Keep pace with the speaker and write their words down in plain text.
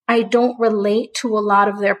I don't relate to a lot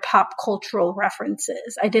of their pop cultural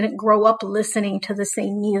references. I didn't grow up listening to the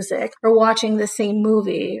same music or watching the same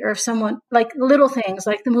movie, or if someone, like little things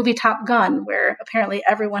like the movie Top Gun, where apparently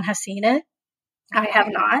everyone has seen it. I have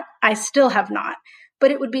not. I still have not.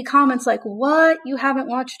 But it would be comments like, what? You haven't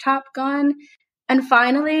watched Top Gun? And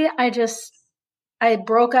finally, I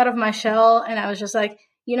broke out of my shell and I was just like,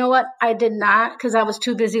 you know what? I did not, because I was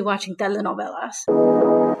too busy watching telenovelas.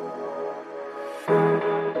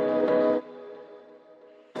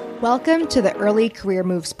 Welcome to the Early Career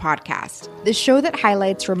Moves podcast, the show that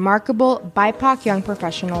highlights remarkable BIPOC young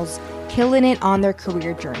professionals killing it on their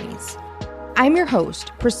career journeys. I'm your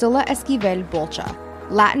host, Priscilla Esquivel Bolcha,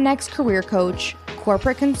 Latinx career coach,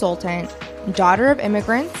 corporate consultant, daughter of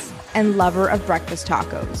immigrants, and lover of breakfast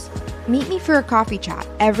tacos. Meet me for a coffee chat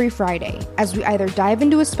every Friday as we either dive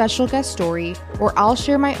into a special guest story or I'll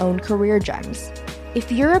share my own career gems. If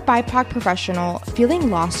you're a BIPOC professional feeling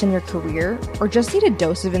lost in your career or just need a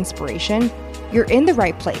dose of inspiration, you're in the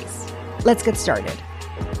right place. Let's get started.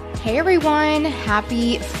 Hey everyone,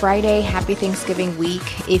 happy Friday, happy Thanksgiving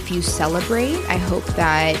week. If you celebrate, I hope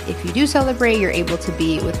that if you do celebrate, you're able to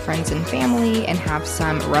be with friends and family and have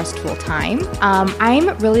some restful time.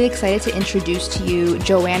 I'm really excited to introduce to you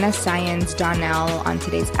Johanna Saenz Donnell on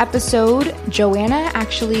today's episode. Johanna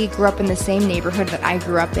actually grew up in the same neighborhood that I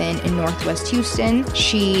grew up in Northwest Houston.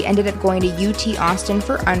 She ended up going to UT Austin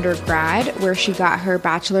for undergrad, where she got her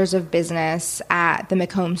bachelor's of business at the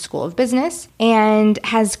McCombs School of Business and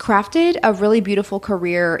has crafted a really beautiful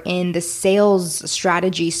career in the sales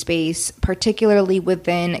strategy space, particularly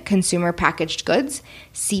within consumer packaged goods,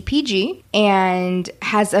 CPG, and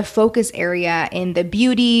has a focus area in the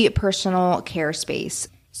beauty, personal care space.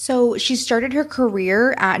 So she started her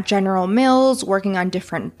career at General Mills, working on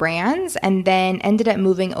different brands, and then ended up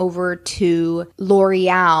moving over to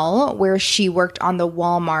L'Oreal, where she worked on the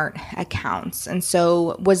Walmart accounts. And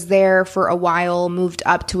so was there for a while, moved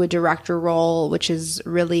up to a director role, which is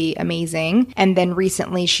really amazing. And then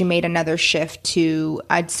recently she made another shift to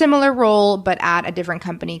a similar role, but at a different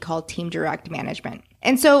company called Team Direct Management.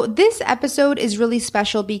 And so this episode is really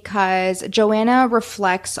special because Johanna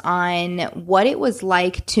reflects on what it was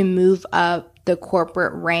like to move up the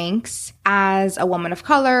corporate ranks as a woman of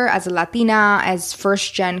color, as a Latina, as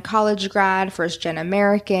first-gen college grad, first-gen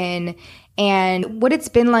American, and what it's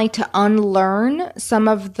been like to unlearn some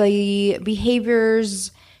of the behaviors,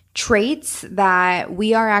 traits that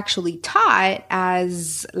we are actually taught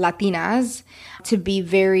as Latinas to be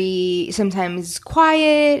very sometimes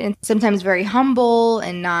quiet and sometimes very humble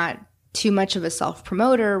and not too much of a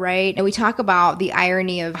self-promoter, right? And we talk about the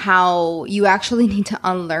irony of how you actually need to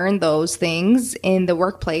unlearn those things in the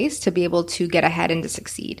workplace to be able to get ahead and to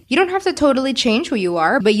succeed. You don't have to totally change who you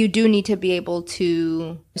are, but you do need to be able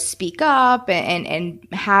to speak up and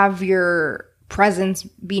have your presence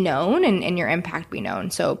be known and your impact be known.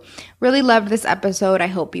 So really loved this episode. I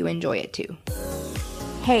hope you enjoy it too.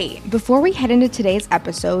 Hey, before we head into today's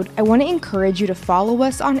episode, I want to encourage you to follow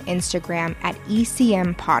us on Instagram at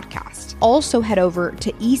ECM Podcast. Also head over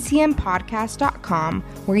to ecmpodcast.com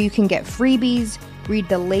where you can get freebies, read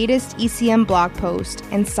the latest ECM blog post,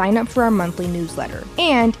 and sign up for our monthly newsletter.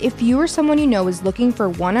 And if you or someone you know is looking for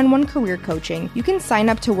one-on-one career coaching, you can sign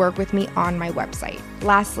up to work with me on my website.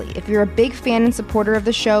 Lastly, if you're a big fan and supporter of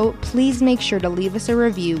the show, please make sure to leave us a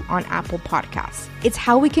review on Apple Podcasts. It's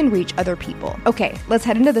how we can reach other people. Okay, let's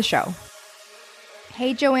head into the show.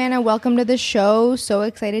 Hey, Johanna, welcome to the show. So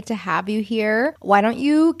excited to have you here. Why don't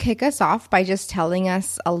you kick us off by just telling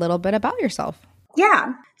us a little bit about yourself?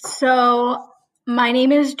 Yeah, so my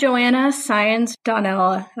name is Johanna Saenz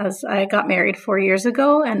Donnell, as I got married 4 years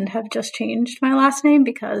ago and have just changed my last name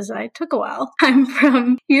because I took a while. I'm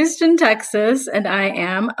from Houston, Texas, and I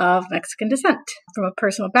am of Mexican descent. From a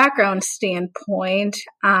personal background standpoint,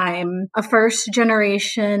 I'm a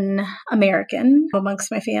first-generation American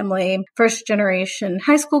amongst my family, first-generation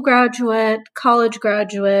high school graduate, college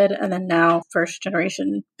graduate, and then now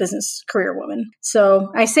first-generation business career woman.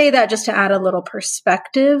 So I say that just to add a little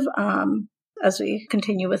perspective as we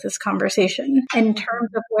continue with this conversation. In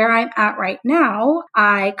terms of where I'm at right now,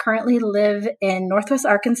 I currently live in Northwest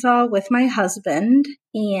Arkansas with my husband,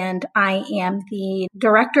 and I am the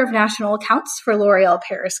Director of National Accounts for L'Oreal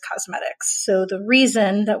Paris Cosmetics. So the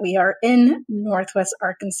reason that we are in Northwest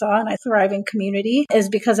Arkansas and a thriving community is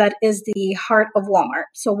because that is the heart of Walmart.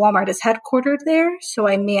 So Walmart is headquartered there, so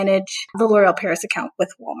I manage the L'Oreal Paris account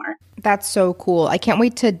with Walmart. That's so cool. I can't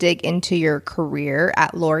wait to dig into your career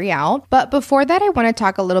at L'Oreal. But before that, I want to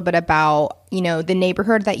talk a little bit about the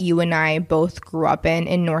neighborhood that you and I both grew up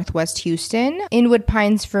in Northwest Houston, Inwood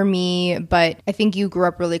Pines for me, but I think you grew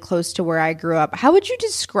up really close to where I grew up. How would you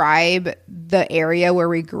describe the area where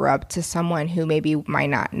we grew up to someone who maybe might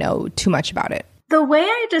not know too much about it? The way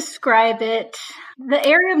I describe it, the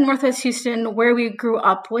area of Northwest Houston where we grew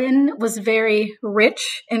up in was very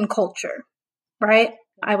rich in culture, right?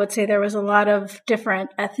 I would say there was a lot of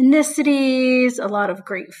different ethnicities, a lot of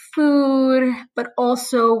great food, but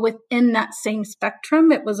also within that same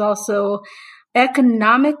spectrum, it was also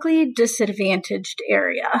economically disadvantaged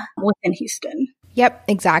area within Houston. Yep,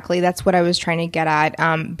 exactly. That's what I was trying to get at.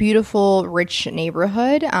 Beautiful, rich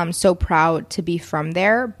neighborhood. I'm so proud to be from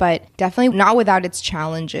there, but definitely not without its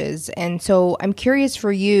challenges. And so I'm curious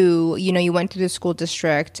for you, you went through the school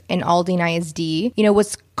district in Aldine ISD.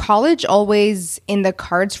 Was college always in the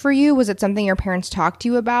cards for you? Was it something your parents talked to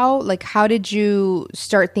you about? Like, how did you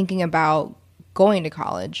start thinking about going to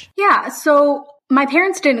college? Yeah, so my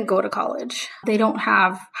parents didn't go to college. They don't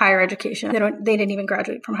have higher education. They didn't even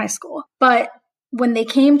graduate from high school. But when they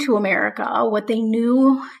came to America, what they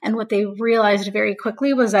knew and what they realized very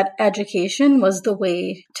quickly was that education was the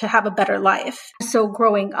way to have a better life. So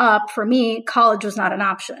growing up, for me, college was not an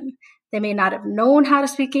option. They may not have known how to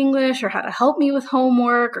speak English or how to help me with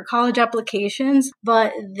homework or college applications,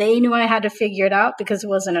 but they knew I had to figure it out because it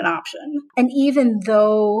wasn't an option. And even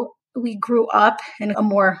though we grew up in a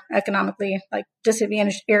more economically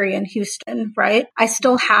disadvantaged area in Houston, right? I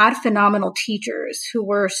still had phenomenal teachers who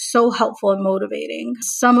were so helpful and motivating.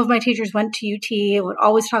 Some of my teachers went to UT and would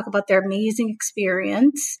always talk about their amazing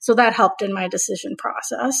experience. So that helped in my decision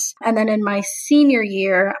process. And then in my senior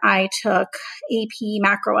year, I took AP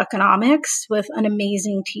macroeconomics with an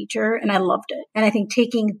amazing teacher and I loved it. And I think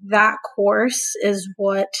taking that course is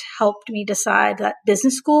what helped me decide that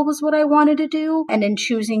business school was what I wanted to do. And in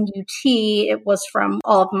choosing UT, it was from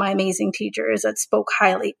all of my amazing teachers that spoke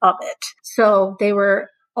highly of it. So they were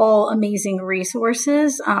all amazing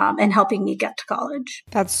resources in helping me get to college.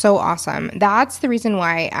 That's so awesome. That's the reason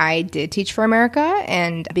why I did Teach for America,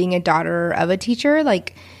 and being a daughter of a teacher,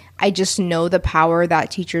 I just know the power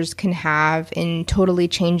that teachers can have in totally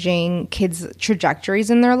changing kids'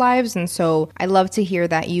 trajectories in their lives. And so I love to hear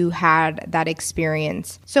that you had that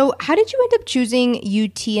experience. So how did you end up choosing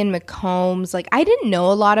UT and McCombs? I didn't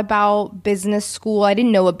know a lot about business school. I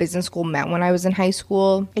didn't know what business school meant when I was in high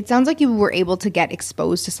school. It sounds like you were able to get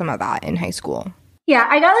exposed to some of that in high school. Yeah,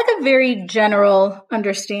 I got a very general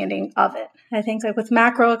understanding of it. I think with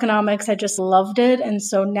macroeconomics, I just loved it. And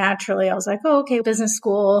so naturally I was like, oh, okay, business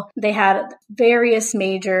school. They had various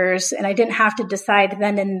majors and I didn't have to decide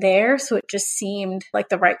then and there. So it just seemed like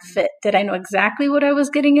the right fit. Did I know exactly what I was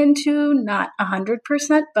getting into? Not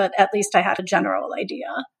 100%, but at least I had a general idea.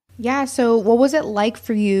 Yeah. So what was it like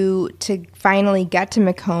for you to finally get to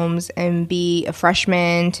McCombs and be a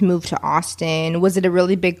freshman, to move to Austin? Was it a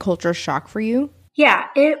really big culture shock for you? Yeah,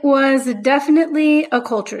 it was definitely a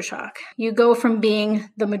culture shock. You go from being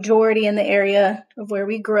the majority in the area of where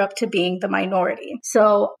we grew up to being the minority.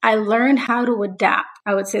 So I learned how to adapt.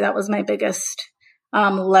 I would say that was my biggest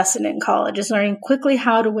lesson in college, is learning quickly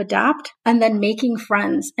how to adapt and then making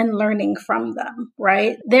friends and learning from them,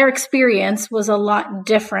 right? Their experience was a lot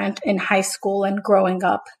different in high school and growing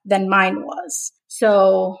up than mine was.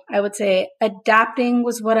 So I would say adapting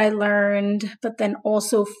was what I learned, but then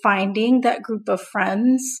also finding that group of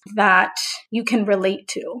friends that you can relate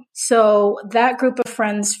to. So that group of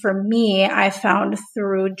friends for me, I found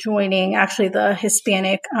through joining actually the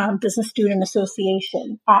Hispanic Business Student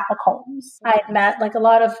Association at McCombs. I had met a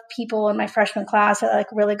lot of people in my freshman class that I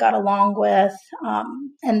really got along with,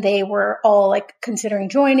 and they were all considering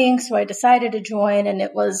joining. So I decided to join, and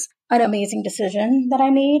it was an amazing decision that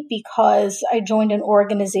I made because I joined an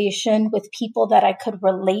organization with people that I could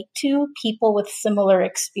relate to, people with similar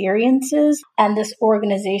experiences. And this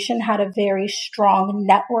organization had a very strong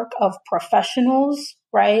network of professionals,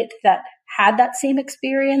 right, that had that same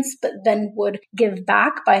experience, but then would give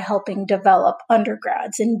back by helping develop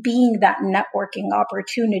undergrads and being that networking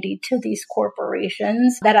opportunity to these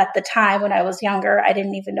corporations that at the time when I was younger, I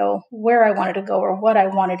didn't even know where I wanted to go or what I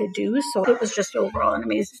wanted to do. So it was just overall an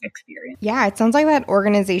amazing experience. Yeah, it sounds like that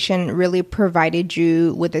organization really provided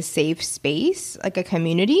you with a safe space, like a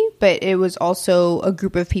community, but it was also a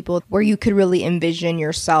group of people where you could really envision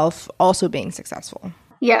yourself also being successful.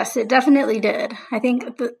 Yes, it definitely did. I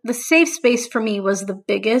think the safe space for me was the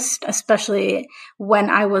biggest, especially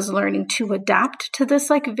when I was learning to adapt to this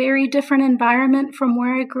very very environment from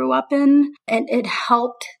where I grew up in. And it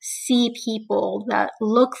helped see people that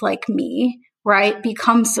look like me, right,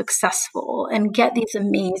 become successful and get these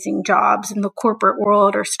amazing jobs in the corporate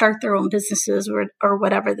world or start their own businesses or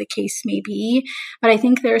whatever the case may be. But I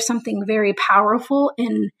think there's something very powerful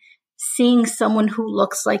in seeing someone who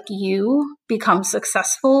looks like you become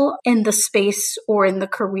successful in the space or in the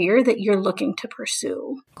career that you're looking to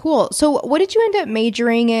pursue. Cool. So what did you end up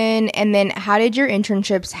majoring in? And then how did your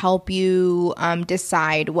internships help you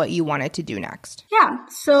decide what you wanted to do next? Yeah.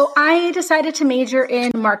 So I decided to major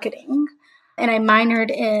in marketing. And I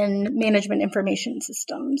minored in management information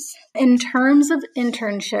systems. In terms of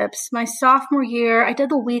internships, my sophomore year, I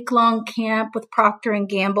did a week-long camp with Procter &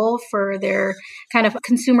 Gamble for their kind of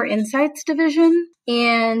consumer insights division.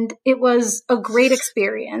 And it was a great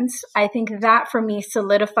experience. I think that for me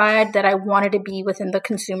solidified that I wanted to be within the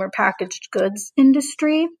consumer packaged goods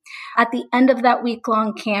industry. At the end of that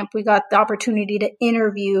week-long camp, we got the opportunity to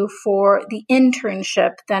interview for the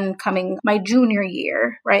internship then coming my junior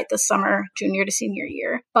year, right? The summer, junior to senior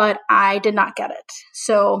year. But I did not get it.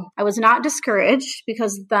 So I was not discouraged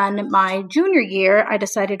because then my junior year, I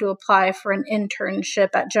decided to apply for an internship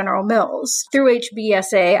at General Mills. Through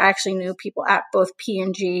HBSA, I actually knew people at both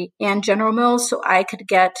P&G and General Mills, so I could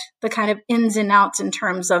get the kind of ins and outs in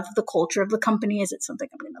terms of the culture of the company. Is it something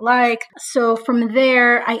I'm going to like? So from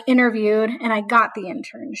there, I interviewed and I got the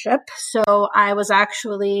internship. So I was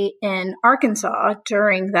actually in Arkansas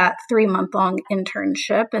during that 3-month-long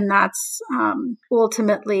internship, and that's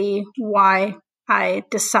ultimately why I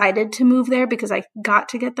decided to move there, because I got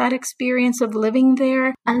to get that experience of living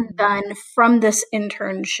there. And then from this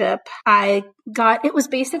internship, it was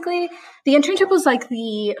basically, the internship was like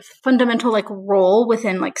the fundamental like role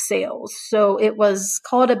within like sales. So it was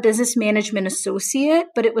called a business management associate,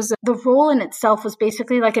 but the role in itself was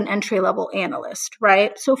basically like an entry-level analyst,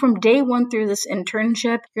 right? So from day one through this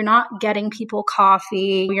internship, you're not getting people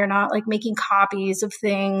coffee. You're not like making copies of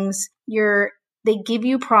things. They give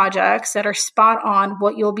you projects that are spot on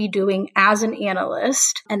what you'll be doing as an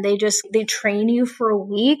analyst. And they train you for a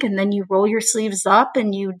week, and then you roll your sleeves up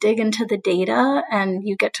and you dig into the data and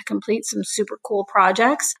you get to complete some super cool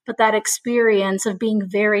projects. But that experience of being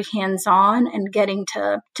very hands-on and getting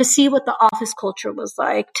to see what the office culture was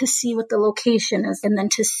like, to see what the location is, and then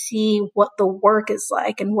to see what the work is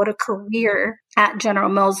like and what a career at General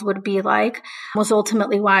Mills would be like, was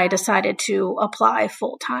ultimately why I decided to apply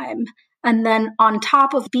full-time. And then on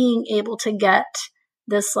top of being able to get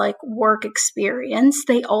this like work experience,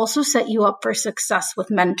 they also set you up for success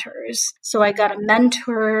with mentors. So I got a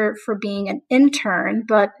mentor for being an intern,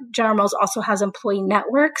 but General Mills also has employee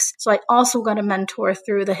networks. So I also got a mentor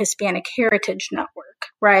through the Hispanic Heritage Network,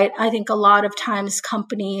 right? I think a lot of times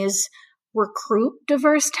companies recruit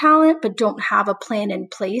diverse talent, but don't have a plan in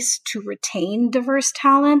place to retain diverse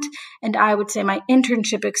talent. And I would say my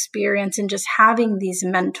internship experience and just having these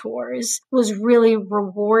mentors was really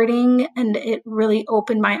rewarding. And it really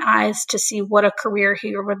opened my eyes to see what a career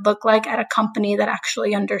here would look like at a company that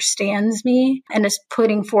actually understands me and is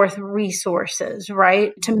putting forth resources,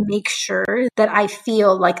 right, to make sure that I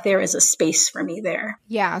feel like there is a space for me there.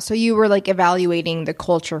 Yeah. So you were like evaluating the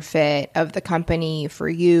culture fit of the company for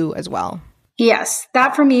you as well. Yes,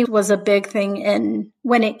 that for me was a big thing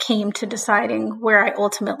when it came to deciding where I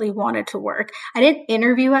ultimately wanted to work. I didn't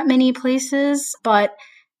interview at many places, but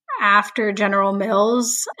after General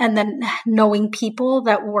Mills and then knowing people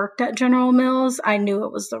that worked at General Mills, I knew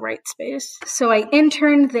it was the right space. So I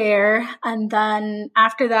interned there, and then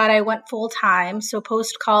after that I went full time. So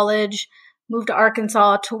post-college, moved to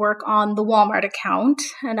Arkansas to work on the Walmart account.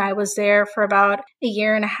 And I was there for about a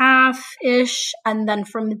year and a half-ish. And then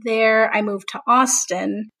from there, I moved to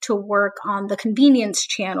Austin to work on the convenience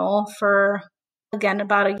channel for, again,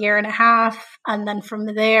 about a year and a half. And then from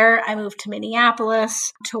there, I moved to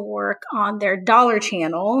Minneapolis to work on their dollar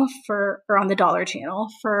channel for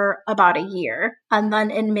about a year. And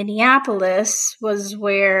then in Minneapolis was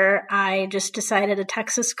where I just decided a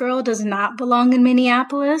Texas girl does not belong in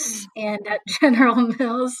Minneapolis. And at General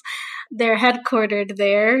Mills, they're headquartered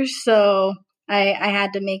there. So I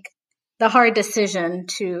had to make the hard decision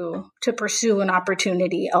to pursue an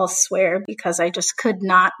opportunity elsewhere because I just could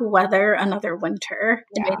not weather another winter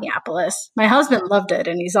in Minneapolis. My husband loved it,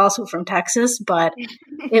 and he's also from Texas, but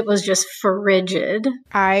it was just frigid.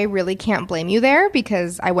 I really can't blame you there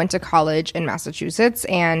because I went to college in Massachusetts,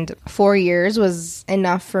 and 4 years was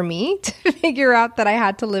enough for me to figure out that I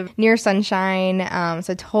had to live near sunshine.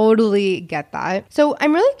 So I totally get that. So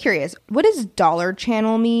I'm really curious, what does dollar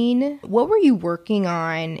channel mean? What were you working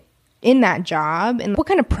on in that job, and what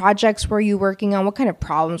kind of projects were you working on? What kind of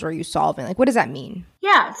problems were you solving? Like, what does that mean?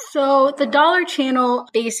 Yeah, so the dollar channel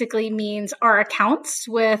basically means our accounts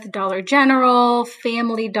with Dollar General,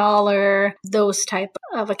 Family Dollar, those type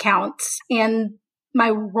of accounts. And my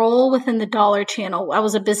role within the dollar channel, I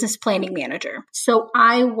was a business planning manager. So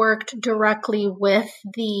I worked directly with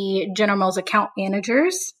the General Mills account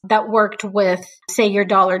managers that worked with, say, your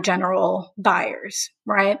Dollar General buyers,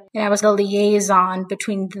 right? And I was the liaison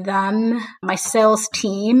between them, my sales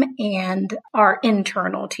team, and our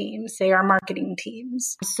internal teams, say our marketing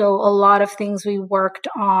teams. So a lot of things we worked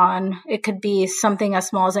on, it could be something as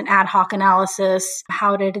small as an ad hoc analysis.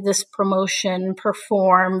 How did this promotion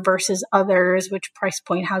perform versus others? Which price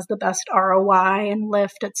point has the best ROI and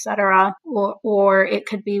lift, etc. Or it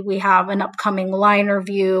could be we have an upcoming line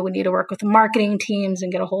review. We need to work with the marketing teams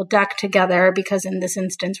and get a whole deck together because in this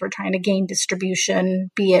instance, we're trying to gain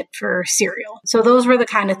distribution, be it for cereal. So those were the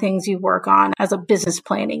kind of things you work on as a business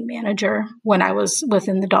planning manager when I was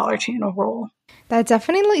within the dollar channel role. That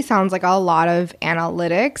definitely sounds like a lot of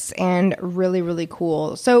analytics and really, really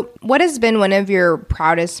cool. So what has been one of your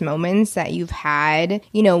proudest moments that you've had,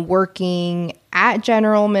 working at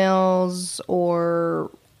General Mills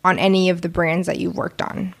or on any of the brands that you've worked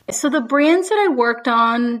on? So the brands that I worked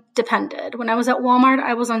on depended. When I was at Walmart,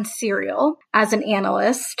 I was on cereal as an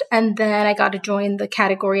analyst, and then I got to join the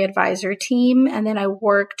category advisor team, and then I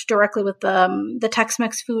worked directly with the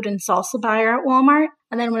Tex-Mex food and salsa buyer at Walmart.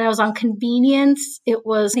 And then when I was on convenience, it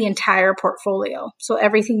was the entire portfolio. So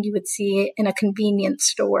everything you would see in a convenience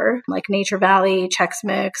store, like Nature Valley, Chex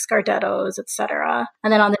Mix, Gardetto's, etc.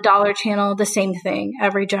 And then on the dollar channel, the same thing,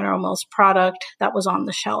 every General Mills product that was on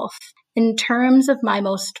the shelf. In terms of my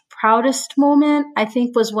most proudest moment, I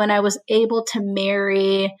think was when I was able to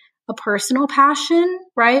marry a personal passion,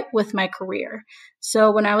 right, with my career.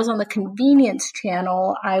 So when I was on the convenience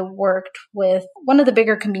channel, I worked with one of the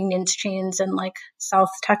bigger convenience chains in like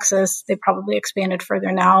South Texas. They probably expanded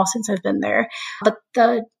further now since I've been there, but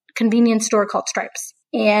the convenience store called Stripes.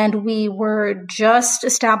 And we were just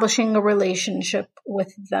establishing a relationship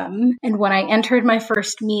with them. And when I entered my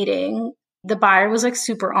first meeting, the buyer was like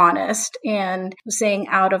super honest and was saying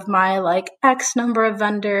out of my like X number of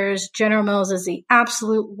vendors, General Mills is the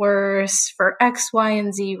absolute worst for X, Y,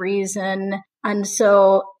 and Z reason. And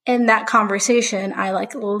so in that conversation, I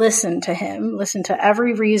like listened to him, listened to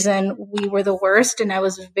every reason we were the worst. And I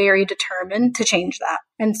was very determined to change that.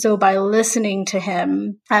 And so by listening to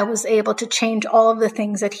him, I was able to change all of the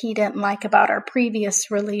things that he didn't like about our previous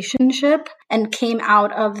relationship and came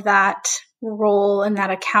out of that role in that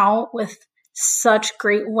account with such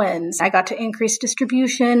great wins. I got to increase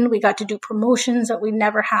distribution. We got to do promotions that we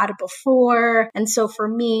never had before. And so for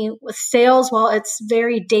me with sales, while it's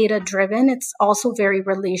very data driven, it's also very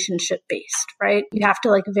relationship based, right? You have to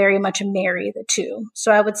like very much marry the two.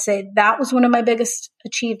 So I would say that was one of my biggest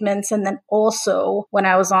achievements. And then also when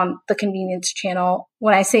I was on the convenience channel,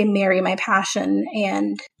 when I say marry my passion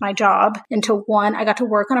and my job into one, I got to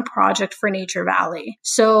work on a project for Nature Valley.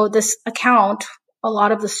 So this account, a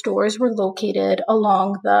lot of the stores were located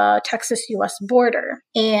along the Texas-US border,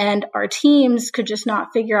 and our teams could just not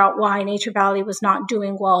figure out why Nature Valley was not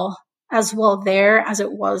doing as well there as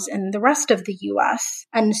it was in the rest of the US.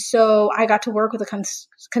 And so I got to work with a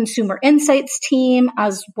consumer insights team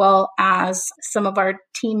as well as some of our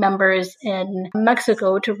team members in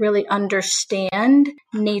Mexico to really understand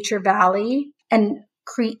Nature Valley and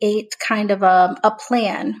create kind of a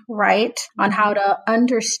plan, right, on how to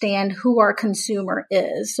understand who our consumer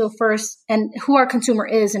is. So first, and who our consumer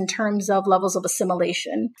is in terms of levels of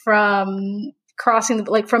assimilation from crossing,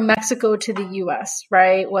 like from Mexico to the US,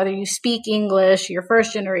 right? Whether you speak English, you're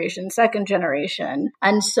first generation, second generation.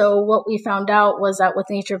 And so what we found out was that with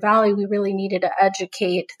Nature Valley, we really needed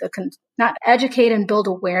to not educate and build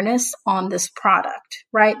awareness on this product,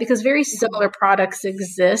 right? Because very similar products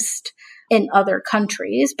exist in other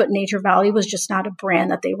countries, but Nature Valley was just not a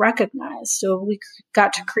brand that they recognized. So we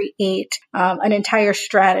got to create an entire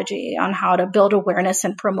strategy on how to build awareness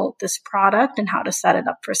and promote this product and how to set it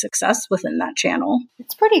up for success within that channel.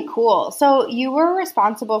 It's pretty cool. So you were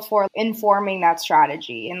responsible for informing that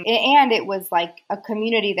strategy, and it was like a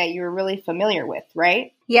community that you were really familiar with,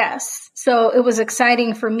 right? Yes. So it was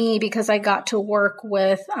exciting for me because I got to work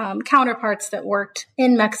with counterparts that worked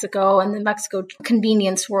in Mexico and the Mexico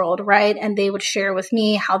convenience world, right? And they would share with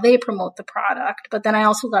me how they promote the product. But then I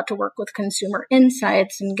also got to work with consumer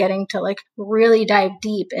insights and getting to like really dive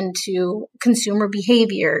deep into consumer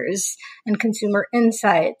behaviors and consumer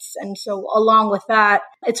insights. And so along with that,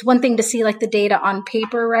 it's one thing to see like the data on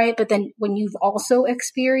paper, right? But then when you've also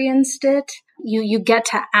experienced it, you get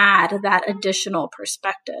to add that additional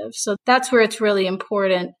perspective. So that's where it's really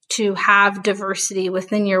important to have diversity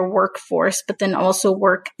within your workforce, but then also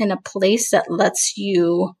work in a place that lets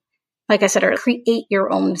you, like I said, or create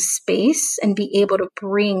your own space and be able to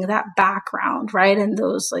bring that background, right? And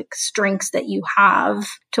those like strengths that you have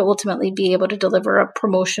to ultimately be able to deliver a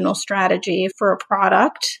promotional strategy for a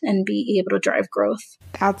product and be able to drive growth.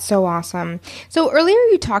 That's so awesome. So earlier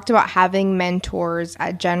you talked about having mentors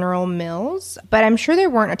at General Mills, but I'm sure there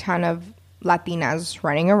weren't a ton of Latinas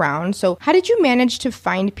running around. So how did you manage to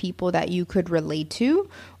find people that you could relate to?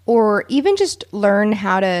 Or even just learn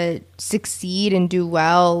how to succeed and do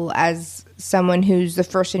well as someone who's the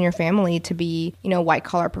first in your family to be, white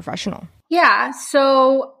collar professional? Yeah.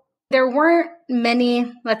 So there weren't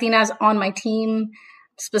many Latinas on my team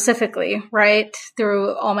specifically, right?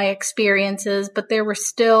 Through all my experiences, but there were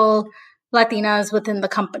still Latinas within the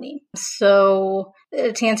company. So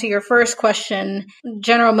to answer your first question,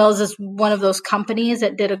 General Mills is one of those companies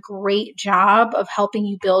that did a great job of helping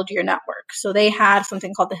you build your network. So they had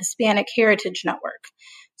something called the Hispanic Heritage Network.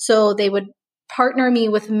 So they would partner me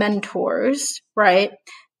with mentors, right,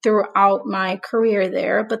 throughout my career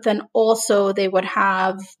there. But then also they would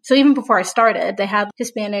have, so even before I started, they had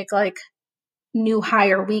Hispanic like new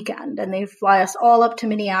hire weekend, and they fly us all up to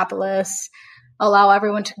Minneapolis, allow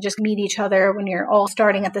everyone to just meet each other when you're all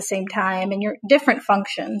starting at the same time and you're different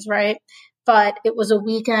functions, right? But it was a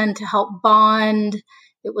weekend to help bond.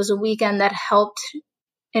 It was a weekend that helped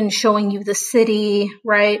in showing you the city,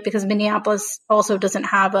 right? Because Minneapolis also doesn't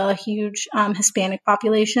have a huge Hispanic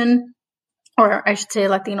population, or I should say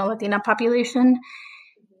Latina population.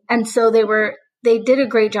 And so they did a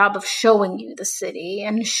great job of showing you the city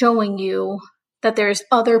and showing you that there's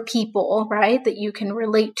other people, right, that you can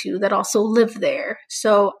relate to that also live there.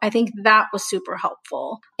 So I think that was super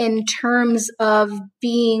helpful. In terms of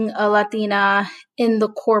being a Latina in the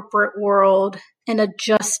corporate world and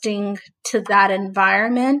adjusting to that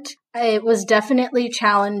environment, it was definitely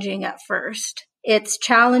challenging at first. It's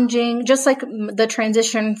challenging, just like the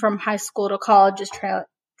transition from high school to college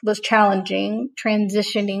was challenging.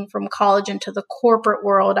 Transitioning from college into the corporate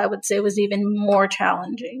world, I would say, was even more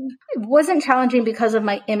challenging. It wasn't challenging because of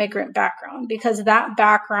my immigrant background, because that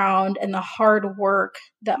background and the hard work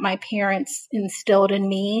that my parents instilled in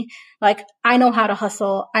me, like I know how to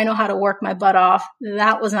hustle, I know how to work my butt off.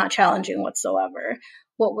 That was not challenging whatsoever.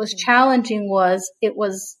 What was challenging was it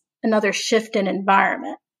was another shift in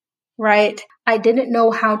environment, right? I didn't know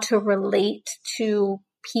how to relate to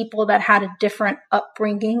people that had a different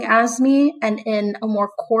upbringing as me and in a more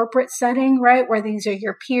corporate setting, right? Where these are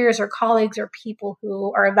your peers or colleagues or people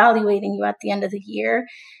who are evaluating you at the end of the year.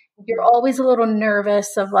 You're always a little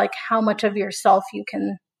nervous of like how much of yourself you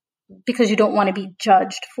can, because you don't want to be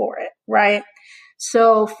judged for it, right?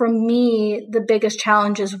 So for me, the biggest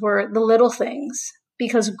challenges were the little things,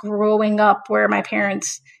 because growing up where my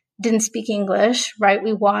parents didn't speak English, right?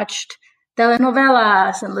 We watched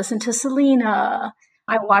telenovelas and listened to Selena.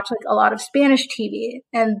 I watch like a lot of Spanish TV,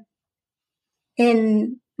 and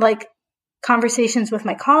in like conversations with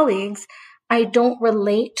my colleagues, I don't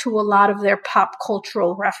relate to a lot of their pop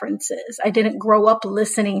cultural references. I didn't grow up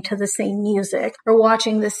listening to the same music or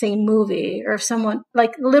watching the same movie, or if someone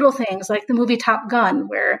like little things like the movie Top Gun,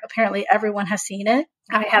 where apparently everyone has seen it.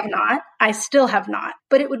 I have not. I still have not.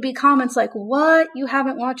 But it would be comments like, "What? You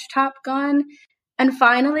haven't watched Top Gun?" And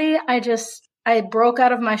finally, I broke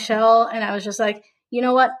out of my shell and I was just like, you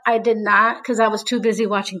know what? I did not, because I was too busy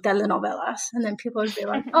watching telenovelas. And then people would be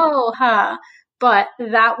like, oh, huh. But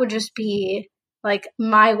that would just be like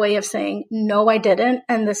my way of saying, no, I didn't.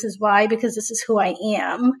 And this is why, because this is who I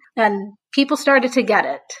am. And people started to get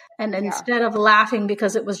it. And instead of laughing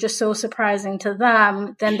because it was just so surprising to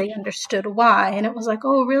them, then they understood why. And it was like,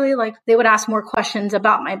 oh, really? Like they would ask more questions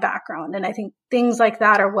about my background. And I think things like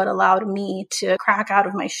that are what allowed me to crack out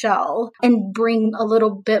of my shell and bring a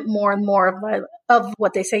little bit more and more of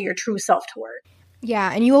what they say your true self to work.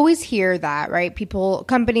 Yeah, and you always hear that, right?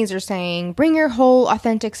 Companies are saying, bring your whole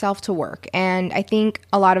authentic self to work. And I think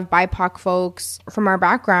a lot of BIPOC folks from our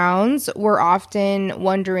backgrounds were often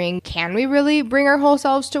wondering, can we really bring our whole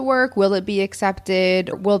selves to work? Will it be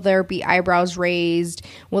accepted? Will there be eyebrows raised?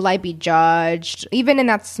 Will I be judged? Even in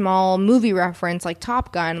that small movie reference like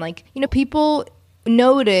Top Gun, like, people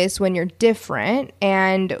notice when you're different,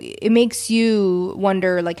 and it makes you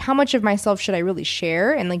wonder, like, how much of myself should I really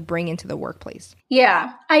share and like bring into the workplace?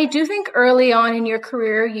 Yeah, I do think early on in your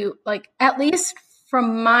career, you like, at least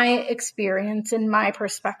from my experience and my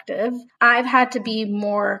perspective, I've had to be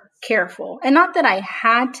more careful. And not that I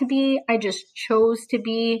had to be, I just chose to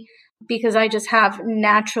be, because I just have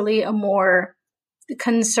naturally a more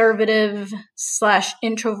conservative /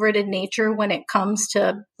 introverted nature when it comes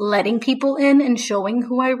to letting people in and showing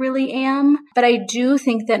who I really am. But I do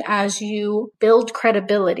think that as you build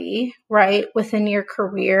credibility, right, within your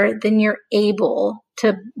career, then you're able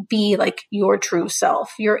to be like your true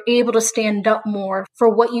self. You're able to stand up more for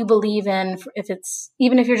what you believe in,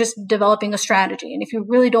 even if you're just developing a strategy. And if you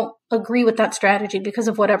really don't agree with that strategy because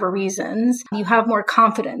of whatever reasons, you have more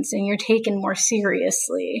confidence and you're taken more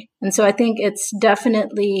seriously. And so I think it's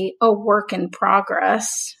definitely a work in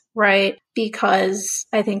progress, right? Because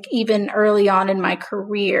I think even early on in my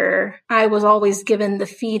career, I was always given the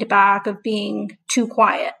feedback of being too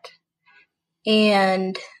quiet.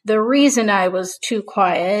 And the reason I was too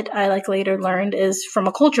quiet, I later learned, is from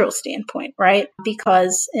a cultural standpoint, right?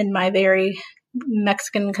 Because in my very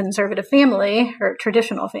Mexican conservative family or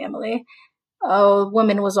traditional family, a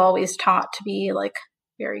woman was always taught to be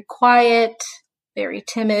very quiet, very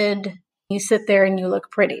timid. You sit there and you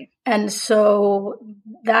look pretty. And so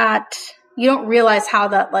that you don't realize how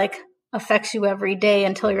that affects you every day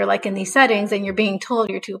until you're in these settings and you're being told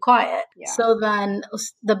you're too quiet. Yeah. So then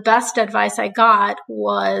the best advice I got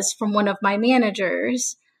was from one of my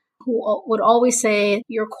managers who would always say,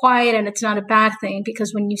 you're quiet and it's not a bad thing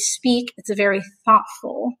because when you speak, it's very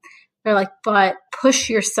thoughtful. They're but push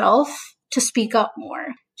yourself to speak up more.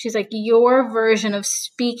 She's your version of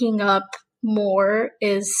speaking up more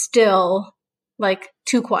is still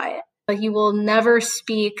too quiet. You will never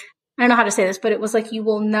speak. I don't know how to say this, but it was you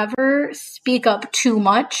will never speak up too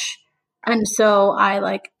much. And so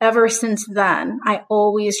I ever since then, I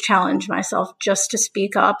always challenge myself just to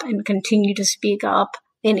speak up and continue to speak up.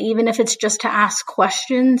 And even if it's just to ask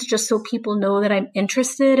questions, just so people know that I'm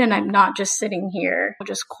interested and I'm not just sitting here,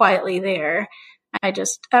 just quietly there.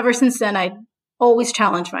 Ever since then, I always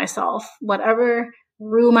challenge myself. Whatever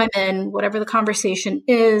room I'm in, whatever the conversation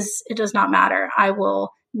is, it does not matter. I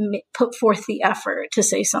will put forth the effort to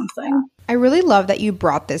say something. I really love that you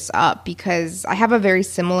brought this up because I have a very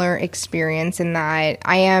similar experience in that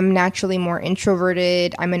I am naturally more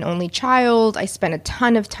introverted. I'm an only child. I spent a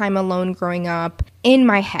ton of time alone growing up in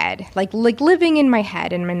my head, like living in my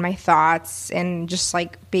head and in my thoughts and just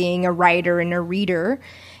being a writer and a reader.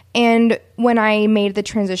 And when I made the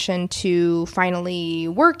transition to finally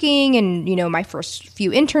working and, my first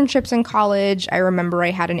few internships in college, I remember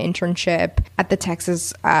I had an internship at the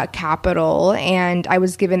Texas Capitol, and I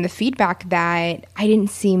was given the feedback that I didn't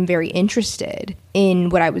seem very interested in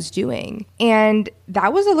what I was doing. And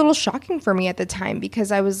that was a little shocking for me at the time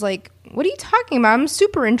because I was like, what are you talking about? I'm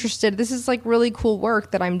super interested. This is really cool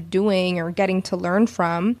work that I'm doing or getting to learn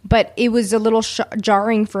from. But it was a little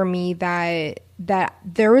jarring for me that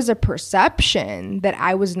there was a perception that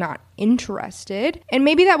I was not interested. And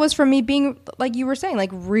maybe that was from me being, like you were saying,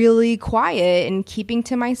 really quiet and keeping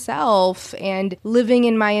to myself and living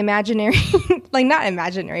in my imaginary, not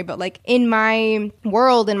imaginary, but in my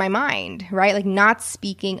world, in my mind, right? Not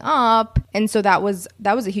speaking up. And so that was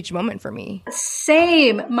a huge moment for me.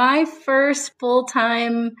 Same. My first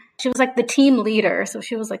full-time, she was the team leader. So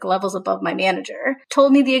she was levels above my manager,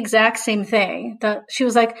 told me the exact same thing. That she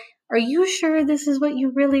was are you sure this is what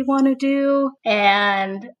you really want to do?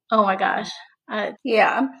 And oh my gosh.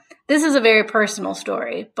 Yeah, this is a very personal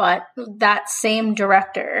story, but that same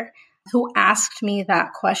director who asked me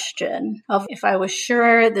that question of if I was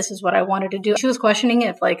sure this is what I wanted to do, she was questioning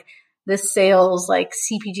if this sales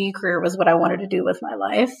CPG career was what I wanted to do with my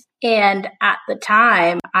life. And at the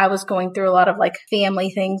time, I was going through a lot of family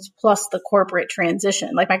things plus the corporate transition.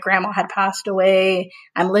 My grandma had passed away.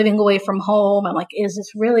 I'm living away from home. I'm is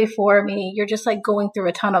this really for me? You're just going through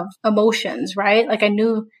a ton of emotions, right? I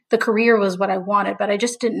knew the career was what I wanted, but I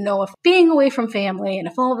just didn't know if being away from family and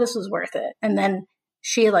if all of this was worth it. And then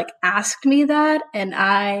she asked me that, and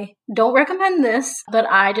I don't recommend this, but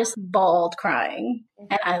I just bawled crying.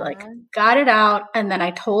 And I got it out, and then I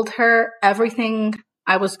told her everything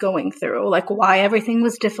I was going through, why everything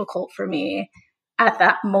was difficult for me at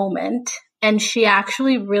that moment. And she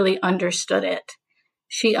actually really understood it.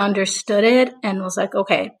 She understood it and was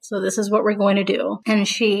okay, so this is what we're going to do. And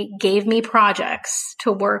she gave me projects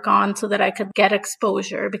to work on so that I could get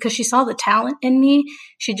exposure because she saw the talent in me.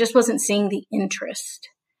 She just wasn't seeing the interest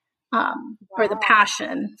or the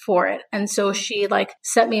passion for it. And so she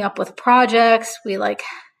set me up with projects. We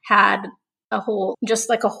had a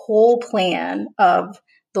whole plan of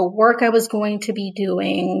the work I was going to be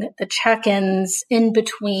doing, the check-ins in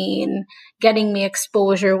between, getting me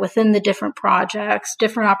exposure within the different projects,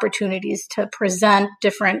 different opportunities to present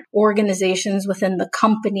different organizations within the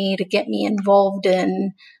company to get me involved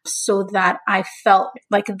in so that I felt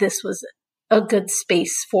this was a good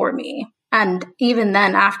space for me. And even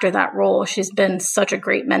then, after that role, she's been such a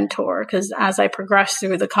great mentor because as I progressed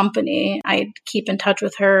through the company, I keep in touch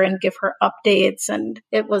with her and give her updates. And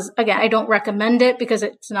it was, again, I don't recommend it because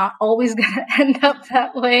it's not always going to end up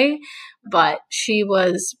that way. But she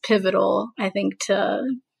was pivotal, I think,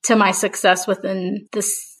 to my success within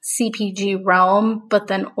this CPG realm, but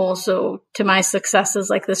then also to my success as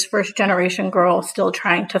like this first generation girl still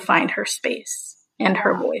trying to find her space and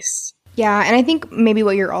her voice. Yeah, and I think maybe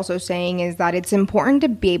what you're also saying is that it's important to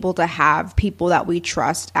be able to have people that we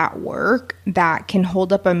trust at work that can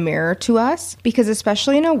hold up a mirror to us, because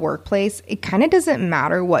especially in a workplace, it kind of doesn't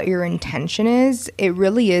matter what your intention is. It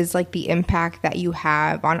really is like the impact that you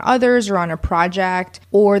have on others or on a project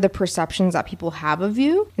or the perceptions that people have of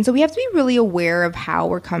you. And so we have to be really aware of how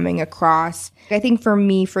we're coming across. I think for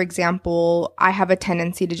me, for example, I have a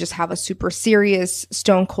tendency to just have a super serious,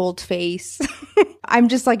 stone cold face. I'm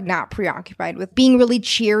just like not preoccupied with being really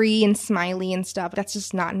cheery and smiley and stuff. That's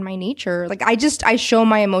just not in my nature. Like I show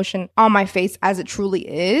my emotion on my face as it truly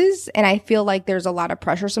is. And I feel like there's a lot of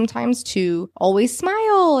pressure sometimes to always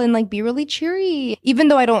smile and like be really cheery. Even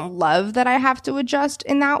though I don't love that I have to adjust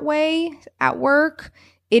in that way at work,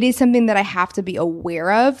 it is something that I have to be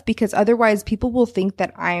aware of, because otherwise people will think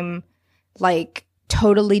that I'm like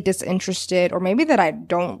totally disinterested, or maybe that I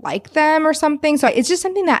don't like them or something. So it's just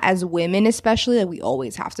something that as women especially, that we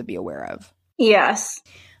always have to be aware of. Yes.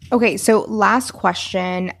 Okay, so last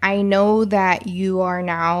question. I know that you are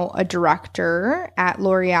now a director at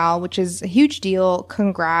L'Oreal, which is a huge deal.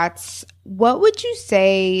 Congrats. What would you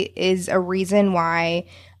say is a reason why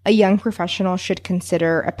a young professional should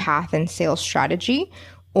consider a path in sales strategy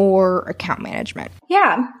or account management?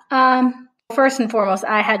 Yeah. First and foremost,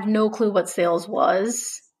 I had no clue what sales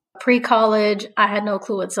was. Pre-college, I had no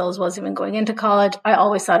clue what sales was even going into college. I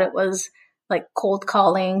always thought it was like cold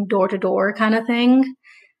calling, door-to-door kind of thing.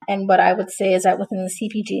 And what I would say is that within the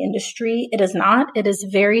CPG industry, it is not. It is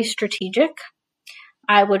very strategic.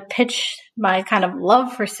 I would pitch my kind of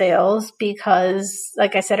love for sales because,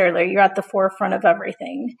 like I said earlier, you're at the forefront of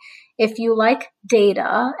everything. If you like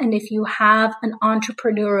data and if you have an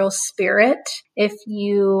entrepreneurial spirit, if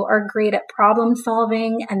you are great at problem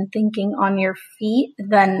solving and thinking on your feet,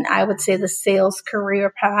 then I would say the sales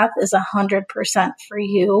career path is 100% for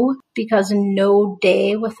you, because no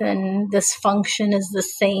day within this function is the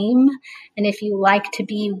same. And if you like to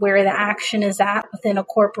be where the action is at within a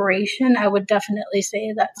corporation, I would definitely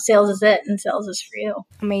say that sales is it and sales is for you.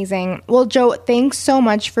 Amazing. Well, Jo, thanks so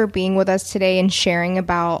much for being with us today and sharing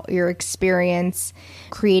about your experience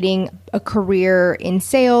creating a career in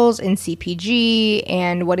sales, in CPG,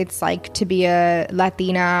 and what it's like to be a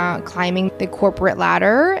Latina climbing the corporate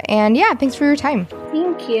ladder. And yeah, thanks for your time.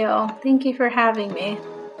 Thank you. Thank you for having me.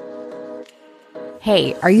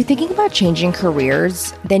 Hey, are you thinking about changing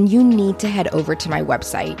careers? Then you need to head over to my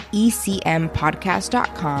website,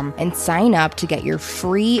 ecmpodcast.com, and sign up to get your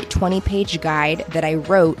free 20-page guide that I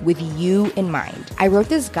wrote with you in mind. I wrote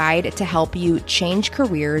this guide to help you change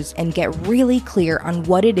careers and get really clear on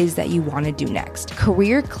what it is that you want to do next.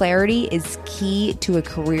 Career clarity is key to a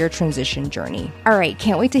career transition journey. All right,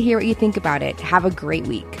 can't wait to hear what you think about it. Have a great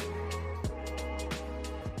week.